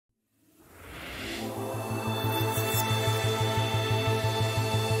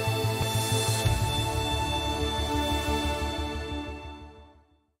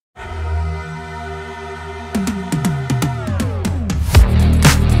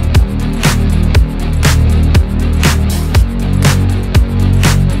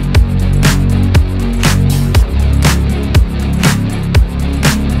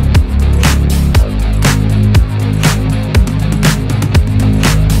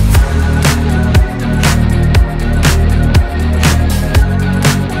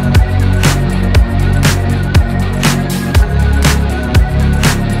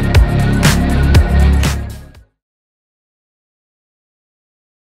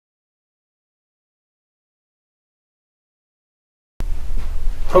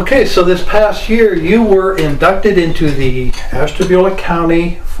Okay, so this past year you were inducted into the Ashtabula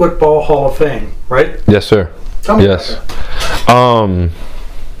County Football Hall of Fame, right? Yes, sir. Tell me Yes. about that.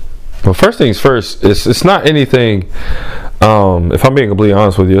 Well, first things first, it's not anything, if I'm being completely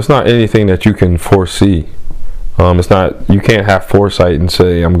honest with you, it's not anything that you can foresee. It's not, you can't have foresight and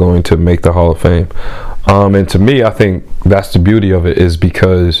say, I'm going to make the Hall of Fame. And to me, I think that's the beauty of it, is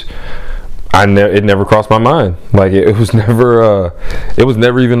because it never crossed my mind. Like it was never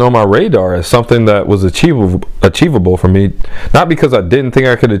even on my radar as something that was achievable for me. Not because I didn't think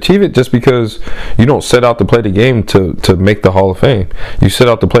I could achieve it, just because you don't set out to play the game to make the Hall of Fame. You set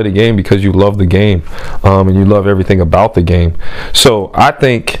out to play the game because you love the game, and you love everything about the game. So I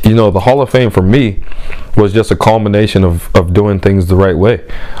think, the Hall of Fame for me was just a culmination of doing things the right way,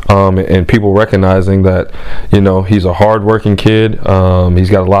 and people recognizing that he's a hard-working kid. He's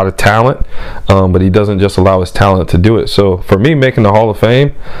got a lot of talent, but he doesn't just allow his talent to do it. So for me, making the Hall of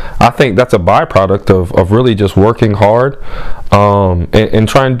Fame, I think that's a byproduct of really just working hard, and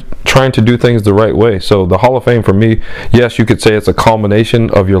trying to do things the right way. So the Hall of Fame for me, yes, you could say it's a culmination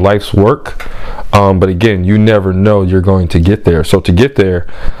of your life's work, but again, you never know you're going to get there. So to get there,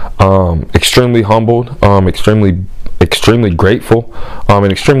 extremely humbled, extremely grateful,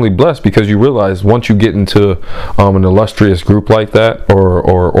 and extremely blessed, because you realize once you get into an illustrious group like that, or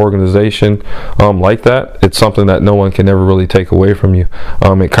organization like that, it's something that no one can ever really take away from you.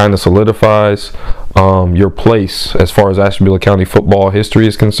 It kind of solidifies your place as far as Ashtabula County football history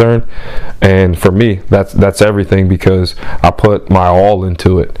is concerned, and for me, that's everything, because I put my all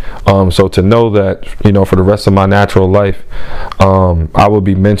into it. So to know that for the rest of my natural life, I will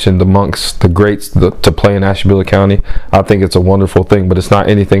be mentioned amongst the greats to play in Ashtabula County, I think it's a wonderful thing. But it's not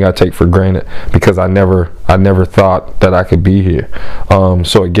anything I take for granted, because I never thought that I could be here.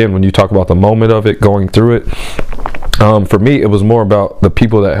 So again, when you talk about the moment of it, going through it, for me, it was more about the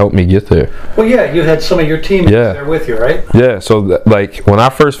people that helped me get there. Well, yeah, you had some of your teammates there with you, right? Yeah, so when I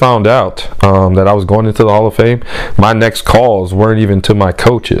first found out that I was going into the Hall of Fame, my next calls weren't even to my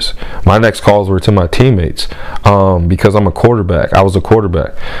coaches. My next calls were to my teammates, because I'm a quarterback. I was a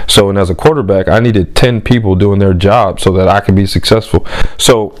quarterback. So, and as a quarterback, I needed 10 people doing their job so that I could be successful.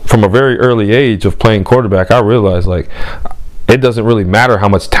 So from a very early age of playing quarterback, I realized, it doesn't really matter how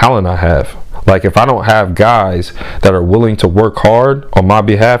much talent I have. If I don't have guys that are willing to work hard on my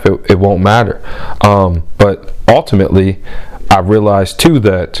behalf, it won't matter. But ultimately, I realized too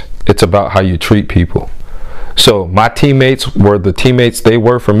that it's about how you treat people. So my teammates were the teammates they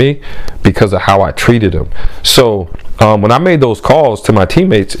were for me because of how I treated them. So when I made those calls to my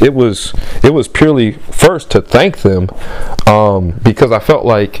teammates, it was purely first to thank them, because I felt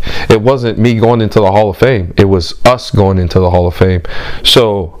like it wasn't me going into the Hall of Fame, it was us going into the Hall of Fame.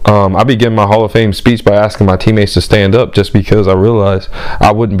 So I began my Hall of Fame speech by asking my teammates to stand up, just because I realized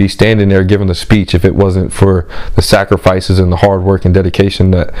I wouldn't be standing there giving a speech if it wasn't for the sacrifices and the hard work and dedication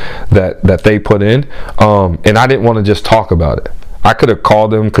that they put in, and I didn't want to just talk about it. I could have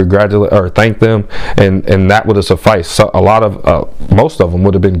called them, congratulate or thank them, and that would have sufficed. So most of them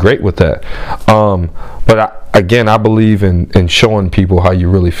would have been great with that. But I believe in showing people how you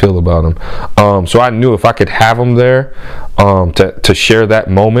really feel about them. So I knew if I could have them there to share that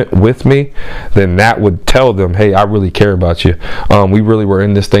moment with me, then that would tell them, hey, I really care about you. We really were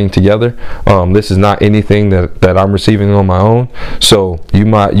in this thing together. This is not anything that I'm receiving on my own. So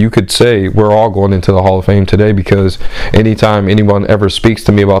you could say we're all going into the Hall of Fame today, because anytime anyone ever speaks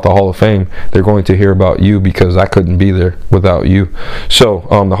to me about the Hall of Fame, they're going to hear about you, because I couldn't be there without you. So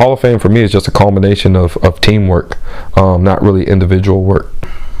the Hall of Fame for me is just a culmination of teamwork, not really individual work.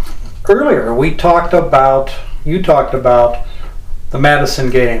 Earlier you talked about the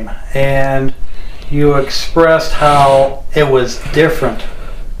Madison game, and you expressed how it was different.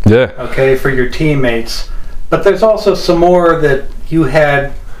 Yeah. Okay, for your teammates. But there's also some more that you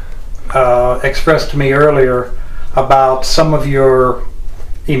had expressed to me earlier about some of your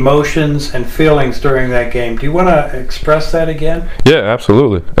emotions and feelings during that game. Do you want to express that again? Yeah,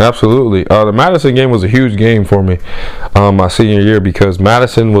 absolutely. The Madison game was a huge game for me my senior year, because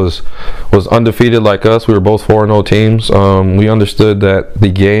Madison was undefeated like us. We were both 4-0 teams. We understood that the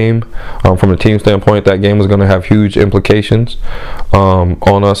game, from a team standpoint, that game was going to have huge implications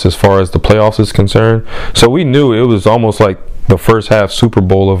on us as far as the playoffs is concerned. So we knew it was almost like the first half Super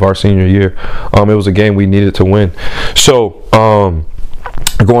Bowl of our senior year. It was a game we needed to win. So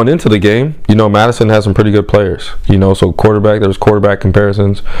going into the game, Madison has some pretty good players, so there's quarterback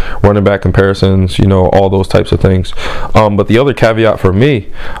comparisons, running back comparisons, all those types of things. But the other caveat for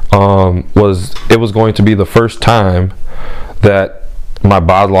me was it was going to be the first time that my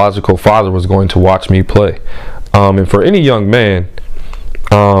biological father was going to watch me play. And for any young man,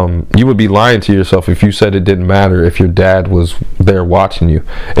 you would be lying to yourself if you said it didn't matter if your dad was there watching you.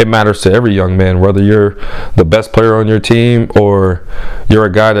 It matters to every young man, whether you're the best player on your team or you're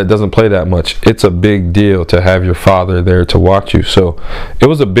a guy that doesn't play that much. It's a big deal to have your father there to watch you. So it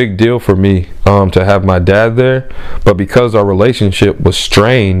was a big deal for me to have my dad there, but because our relationship was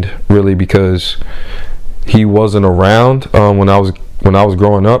strained, really because he wasn't around when I was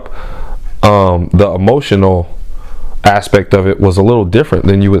growing up, the emotional aspect of it was a little different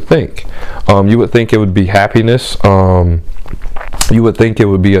than you would think. You would think it would be happiness. You would think it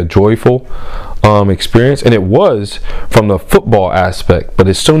would be a joyful experience, and it was from the football aspect. But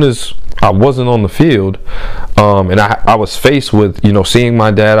as soon as I wasn't on the field, and I was faced with, seeing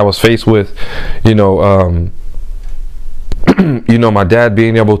my dad, I was faced with, my dad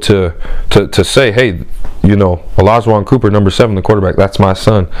being able to say, hey, Olajuwon Cooper, number 7, the quarterback, that's my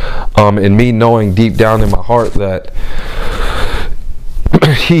son. And me knowing deep down in my heart that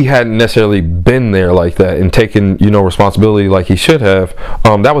he hadn't necessarily been there like that and taken, responsibility like he should have,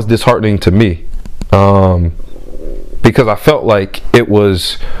 that was disheartening to me. Because I felt like it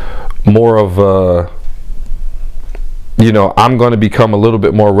was more of a, I'm going to become a little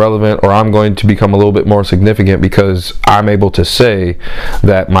bit more relevant, or I'm going to become a little bit more significant because I'm able to say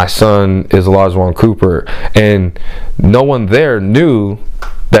that my son is Olajuwon Cooper, and no one there knew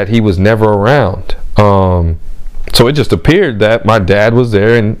that he was never around. So it just appeared that my dad was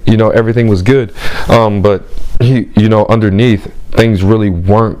there and, everything was good. But underneath, things really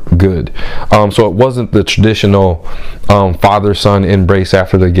weren't good. So it wasn't the traditional father-son embrace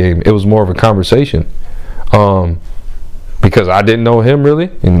after the game. It was more of a conversation. Because I didn't know him really,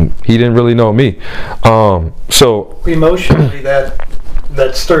 and he didn't really know me. So emotionally,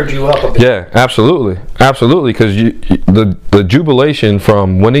 that stirred you up a bit. Yeah, absolutely, because the jubilation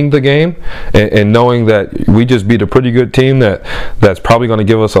from winning the game and knowing that we just beat a pretty good team that's probably going to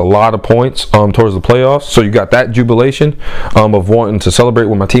give us a lot of points towards the playoffs. So you got that jubilation of wanting to celebrate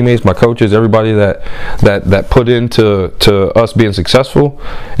with my teammates, my coaches, everybody that put into us being successful.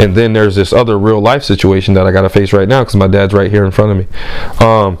 And then there's this other real life situation that I got to face right now because my dad's right here in front of me.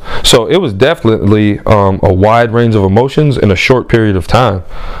 So it was definitely a wide range of emotions in a short period of time.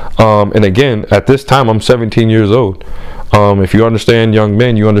 And again, at this time, I'm 17 years old. If you understand young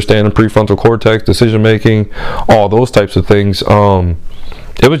men, you understand the prefrontal cortex, decision making, all those types of things.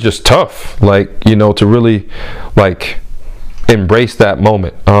 It was just tough, to really embrace that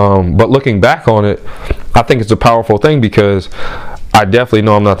moment. But looking back on it, I think it's a powerful thing because I definitely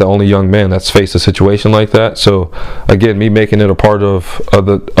know I'm not the only young man that's faced a situation like that. So again, me making it a part of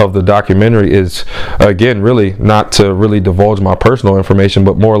the documentary is, again, really not to really divulge my personal information,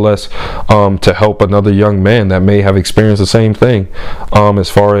 but more or less to help another young man that may have experienced the same thing, as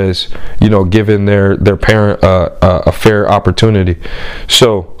far as giving their parent a fair opportunity.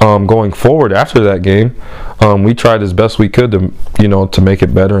 So going forward after that game, we tried as best we could to make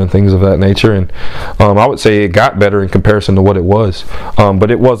it better and things of that nature. And I would say it got better in comparison to what it was.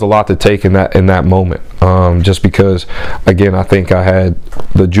 But it was a lot to take in that moment. Just because, again, I think I had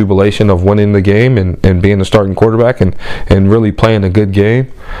the jubilation of winning the game and being the starting quarterback and really playing a good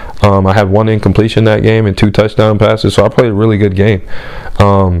game. I had 1 incompletion that game and 2 touchdown passes, so I played a really good game.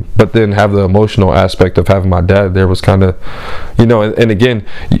 But then have the emotional aspect of having my dad there was kind of, and again,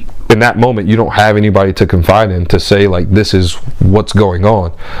 in that moment, you don't have anybody to confide in to say, this is what's going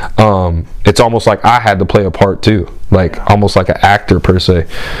on. It's almost like I had to play a part too, almost like an actor per se,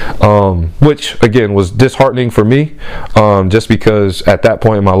 which again was disheartening for me, just because at that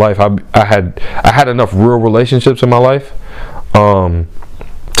point in my life, I had enough real relationships in my life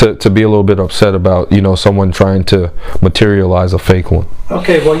to be a little bit upset about someone trying to materialize a fake one.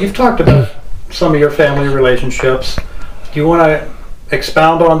 Okay, well, you've talked about some of your family relationships. Do you want to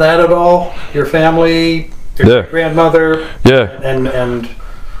expound on that at all? Your family, your grandmother, and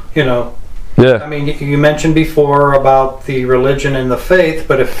I mean, you mentioned before about the religion and the faith,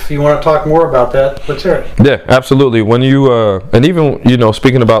 but if you want to talk more about that, let's hear it. Yeah, absolutely. When you and even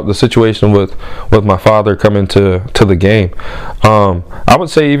speaking about the situation with my father coming to the game, I would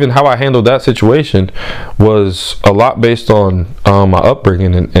say even how I handled that situation was a lot based on my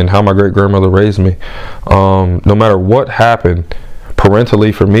upbringing and how my great grandmother raised me. No matter what happened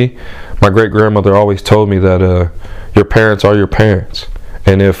parentally for me, my great grandmother always told me that your parents are your parents.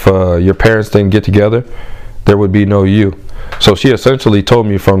 And if your parents didn't get together, there would be no you. So she essentially told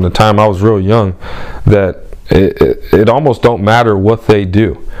me from the time I was real young that it almost don't matter what they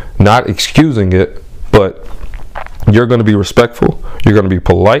do. Not excusing it, but you're going to be respectful, you're going to be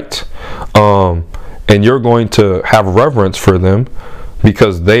polite, and you're going to have reverence for them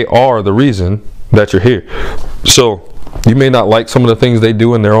because they are the reason that you're here. So You may not like some of the things they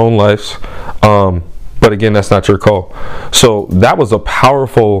do in their own lives, but again, that's not your call. So that was a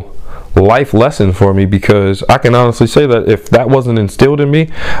powerful life lesson for me, because I can honestly say that if that wasn't instilled in me,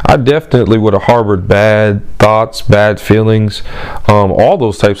 I definitely would have harbored bad thoughts, bad feelings, all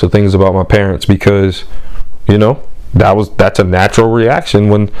those types of things about my parents, because that's a natural reaction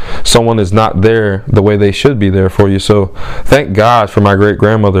when someone is not there the way they should be there for you. So thank God for my great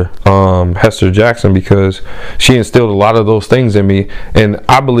grandmother, Hester Jackson, because she instilled a lot of those things in me. And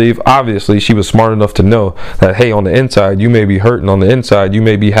I believe obviously she was smart enough to know that, hey, on the inside you may be hurting, on the inside you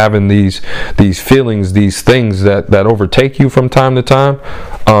may be having these feelings, these things that overtake you from time to time,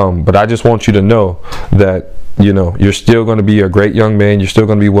 but I just want you to know that you're still going to be a great young man. You're still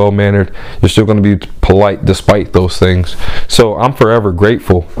going to be well-mannered. You're still going to be polite despite those things. So I'm forever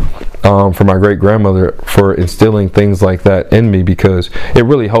grateful for my great-grandmother for instilling things like that in me, because it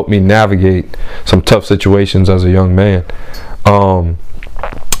really helped me navigate some tough situations as a young man.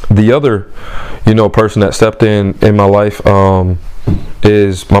 The other, person that stepped in my life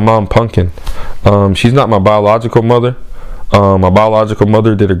is my mom, Pumpkin. She's not my biological mother. My biological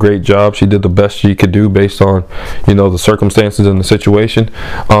mother did a great job. She did the best she could do based on, the circumstances and the situation.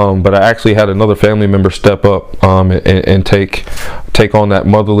 But I actually had another family member step up and take on that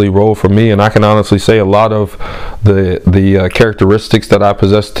motherly role for me. And I can honestly say a lot of the characteristics that I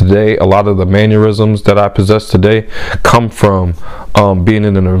possess today, a lot of the mannerisms that I possess today, come from being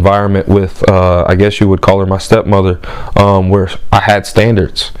in an environment with, I guess you would call her my stepmother, where I had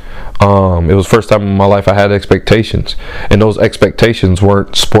standards. It was the first time in my life I had expectations, and those expectations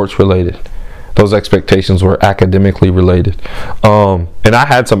weren't sports related. Those expectations were academically related. And I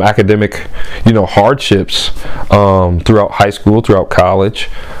had some academic, hardships throughout high school, throughout college.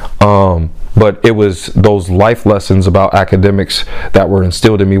 But it was those life lessons about academics that were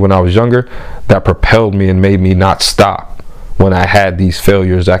instilled in me when I was younger that propelled me and made me not stop when I had these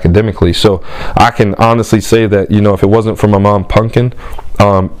failures academically. So I can honestly say that, if it wasn't for my mom, Pumpkin,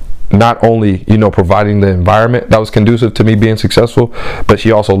 not only, providing the environment that was conducive to me being successful, but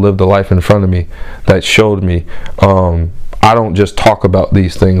she also lived a life in front of me that showed me I don't just talk about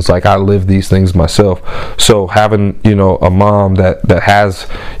these things, like I live these things myself. So having, a mom that has,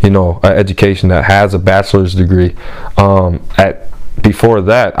 an education, that has a bachelor's degree, before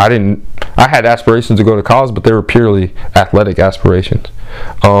that, I had aspirations to go to college, but they were purely athletic aspirations.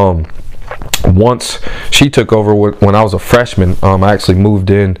 Once she took over when I was a freshman, I actually moved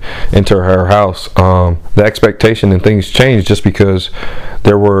into her house. The expectation and things changed just because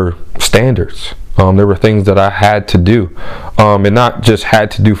there were standards. There were things that I had to do, and not just had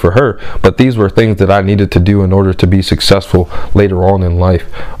to do for her, but these were things that I needed to do in order to be successful later on in life.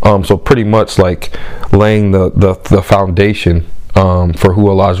 So pretty much like laying the foundation for who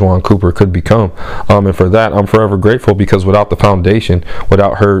Olajuwon Cooper could become, and for that I'm forever grateful, because without the foundation,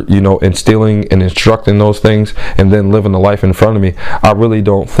 without her instilling and instructing those things and then living the life in front of me, I really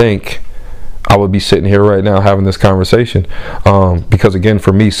don't think I would be sitting here right now having this conversation, because again,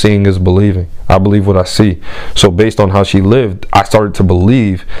 for me, seeing is believing. I believe what I see. So based on how she lived, I started to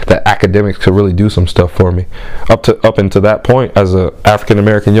believe that academics could really do some stuff for me. Up until that point, as a African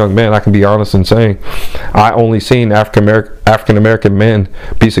American young man, I can be honest in saying I only seen African American men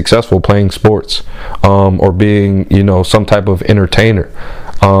be successful playing sports, or being some type of entertainer.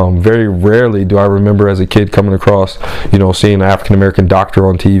 Very rarely do I remember as a kid coming across, seeing an African American doctor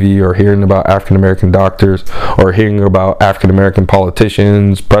on TV, or hearing about African American doctors, or hearing about African American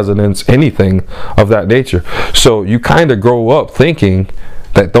politicians, presidents, anything of that nature. So you kind of grow up thinking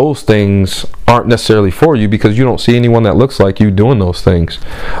that those things aren't necessarily for you, because you don't see anyone that looks like you doing those things.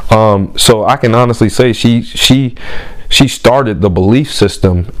 So I can honestly say she started the belief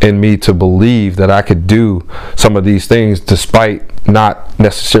system in me to believe that I could do some of these things despite not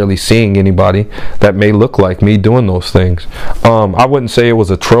necessarily seeing anybody that may look like me doing those things. I wouldn't say it was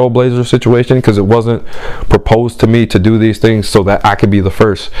a trailblazer situation, because it wasn't proposed to me to do these things so that I could be the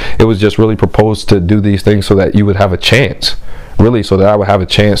first. It was just really proposed to do these things so that you would have a chance. Really, so that I would have a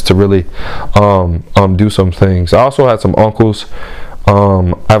chance to really do some things. I also had some uncles.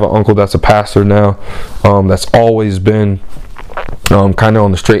 I have an uncle that's a pastor now, that's always been kind of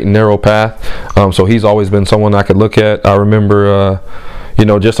on the straight and narrow path. So he's always been someone I could look at. I remember,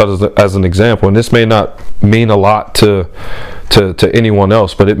 just as an example, and this may not mean a lot to anyone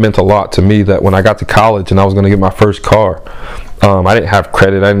else, but it meant a lot to me that when I got to college and I was going to get my first car, I didn't have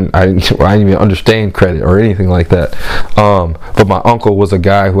credit. I didn't even understand credit or anything like that. But my uncle was a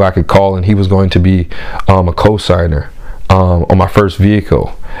guy who I could call, and he was going to be a co-signer on my first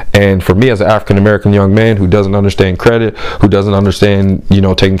vehicle. And for me, as an African American young man who doesn't understand credit, who doesn't understand, you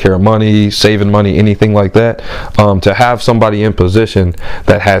know, taking care of money, saving money, anything like that, to have somebody in position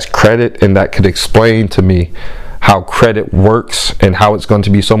that has credit and that could explain to me how credit works and how it's going to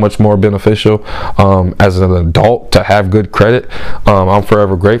be so much more beneficial as an adult to have good credit, I'm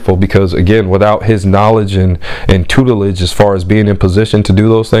forever grateful, because again, without his knowledge and tutelage as far as being in position to do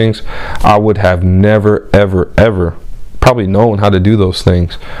those things, I would have never ever probably known how to do those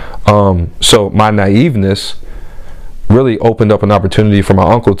things. So my naiveness really opened up an opportunity for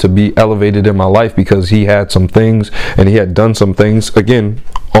my uncle to be elevated in my life, because he had some things and he had done some things, again,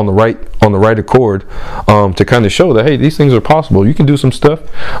 on the right accord, to kind of show that, hey, these things are possible. You can do some stuff.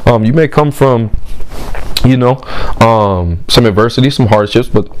 You may come from, you know, some adversity, some hardships,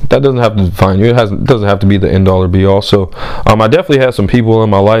 but that doesn't have to define you. It doesn't have to be the end all or be all. So I definitely had some people in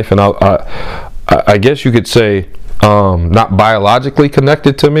my life, and I guess you could say not biologically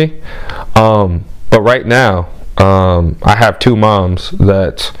connected to me, but right now I have two moms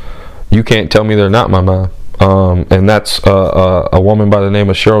that you can't tell me they're not my mom. And that's a woman by the name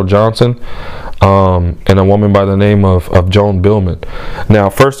of Cheryl Johnson, and a woman by the name of Joan Billman. Now,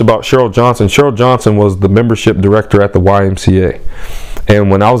 first about Cheryl Johnson. Cheryl Johnson was the membership director at the YMCA.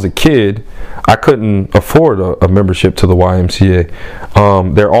 And when I was a kid, I couldn't afford a membership to the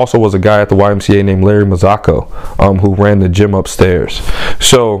YMCA. There also was a guy at the YMCA named Larry Mazzacco, who ran the gym upstairs.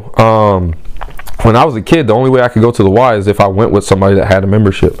 So when I was a kid, the only way I could go to the Y is if I went with somebody that had a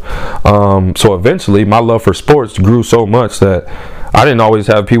membership. So eventually, my love for sports grew so much that I didn't always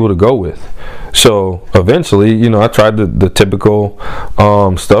have people to go with. So eventually, you know, I tried the typical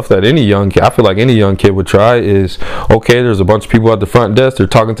stuff that any young kid, I feel like any young kid would try is, okay, there's a bunch of people at the front desk. They're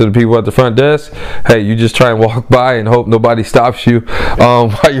talking to the people at the front desk. Hey, you just try and walk by and hope nobody stops you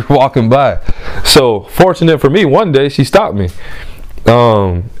while you're walking by. So fortunate for me, one day she stopped me.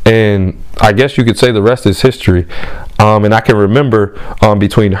 And I guess you could say the rest is history. And I can remember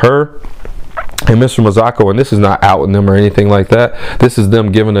between her and Mr. Mazzacco, and this is not outing them or anything like that. This is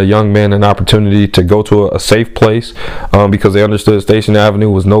them giving a young man an opportunity to go to a safe place, because they understood Station Avenue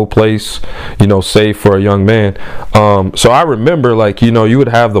was no place, you know, safe for a young man. So I remember, like, you know, you would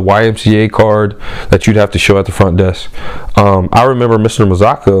have the YMCA card that you'd have to show at the front desk. I remember Mr.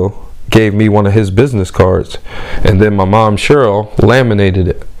 Mazzacco gave me one of his business cards, and then my mom Cheryl laminated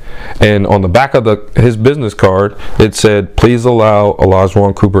it, and on the back of his business card it said, please allow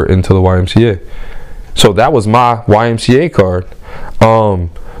Olajuwon Cooper into the YMCA. So that was my YMCA card.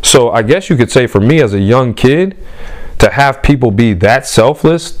 So I guess you could say, for me as a young kid, to have people be that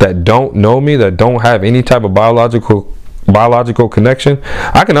selfless, that don't know me, that don't have any type of biological connection,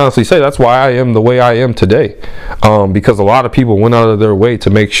 I can honestly say that's why I am the way I am today, because a lot of people went out of their way to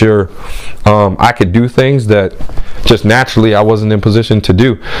make sure I could do things that just naturally I wasn't in position to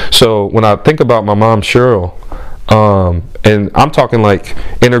do. So when I think about my mom Cheryl, and I'm talking like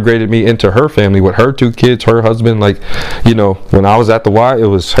integrated me into her family with her two kids, her husband, like, you know, when I was at the Y, it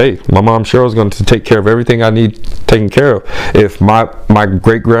was, hey, my mom Cheryl's going to take care of everything I need taken care of. If my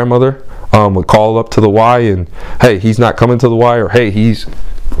great grandmother would call up to the Y and, hey, he's not coming to the Y, or hey,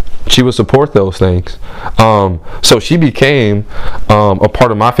 she would support those things. So she became a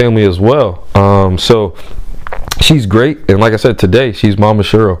part of my family as well. So she's great, and like I said, today she's Mama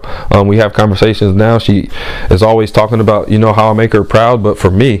Cheryl. We have conversations now. She is always talking about, you know, how I make her proud, but for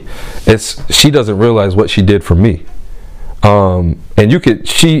me, she doesn't realize what she did for me. And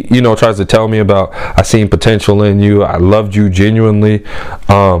she, you know, tries to tell me about, I seen potential in you, I loved you genuinely,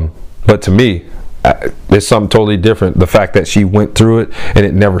 but to me, it's something totally different. The fact that she went through it and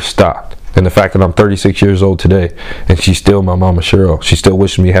it never stopped, and the fact that I'm 36 years old today and she's still my Mama Cheryl. She still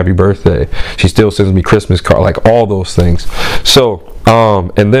wishes me happy birthday. She still sends me Christmas cards, like all those things. So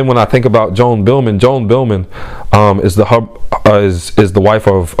and then when I think about Joan Billman is the wife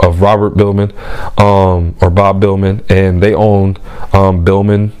of Robert Billman, or Bob Billman, and they own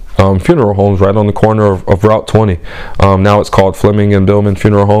Billman funeral homes right on the corner of Route 20. Now it's called Fleming and Billman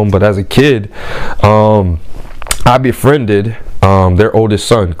Funeral Home. But as a kid, I befriended their oldest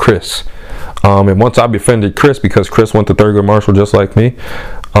son, Chris. And once I befriended Chris, because Chris went to Thurgood Marshall just like me,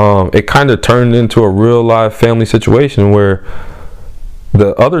 it kind of turned into a real live family situation where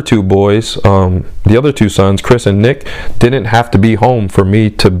the other two boys, the other two sons, Chris and Nick, didn't have to be home for me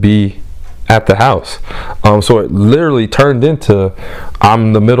to be at the house. So it literally turned into,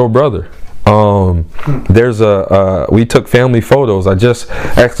 I'm the middle brother. We took family photos. I just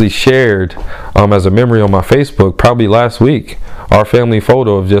actually shared as a memory on my Facebook probably last week, our family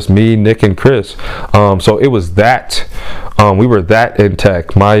photo of just me, Nick, and Chris. So it was that We were that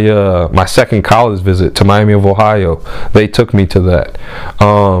intact. My second college visit to Miami of Ohio, they took me to that.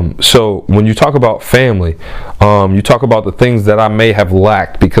 So when you talk about family, you talk about the things that I may have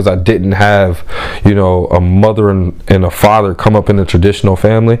lacked because I didn't have, a mother and a father come up in a traditional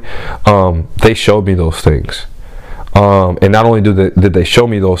family. They showed me those things. And not only did they show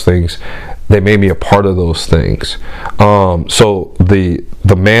me those things, they made me a part of those things. So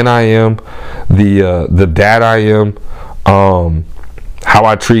the man I am, the dad I am, how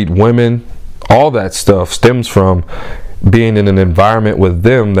I treat women, all that stuff stems from being in an environment with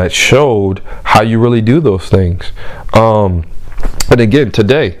them that showed how you really do those things. And again,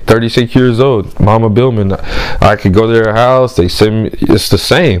 today, 36 years old, Mama Billman, I could go to their house, they send me, it's the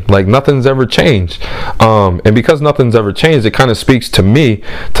same. Like, nothing's ever changed. And because nothing's ever changed, it kind of speaks to me,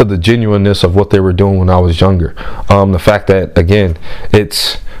 to the genuineness of what they were doing when I was younger. The fact that, again,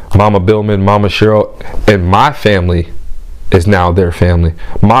 it's Mama Billman, Mama Cheryl, and my family is now their family.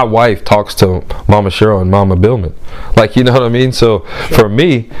 My wife talks to Mama Cheryl and Mama Billman. Like, you know what I mean? So for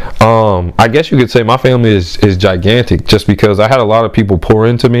me, I guess you could say my family is gigantic, just because I had a lot of people pour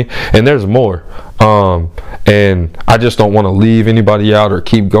into me, and there's more. And I just don't want to leave anybody out or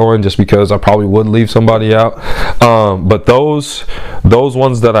keep going, just because I probably would leave somebody out. But those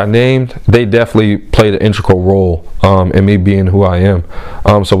ones that I named, they definitely played an integral role in me being who I am.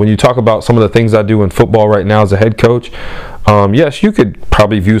 So when you talk about some of the things I do in football right now as a head coach, yes, you could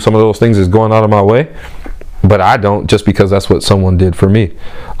probably view some of those things as going out of my way, but I don't, just because that's what someone did for me.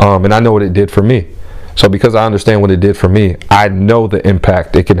 And I know what it did for me. So because I understand what it did for me, I know the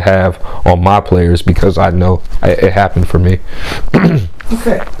impact it can have on my players, because I know it happened for me.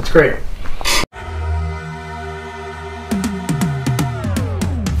 Okay, that's great.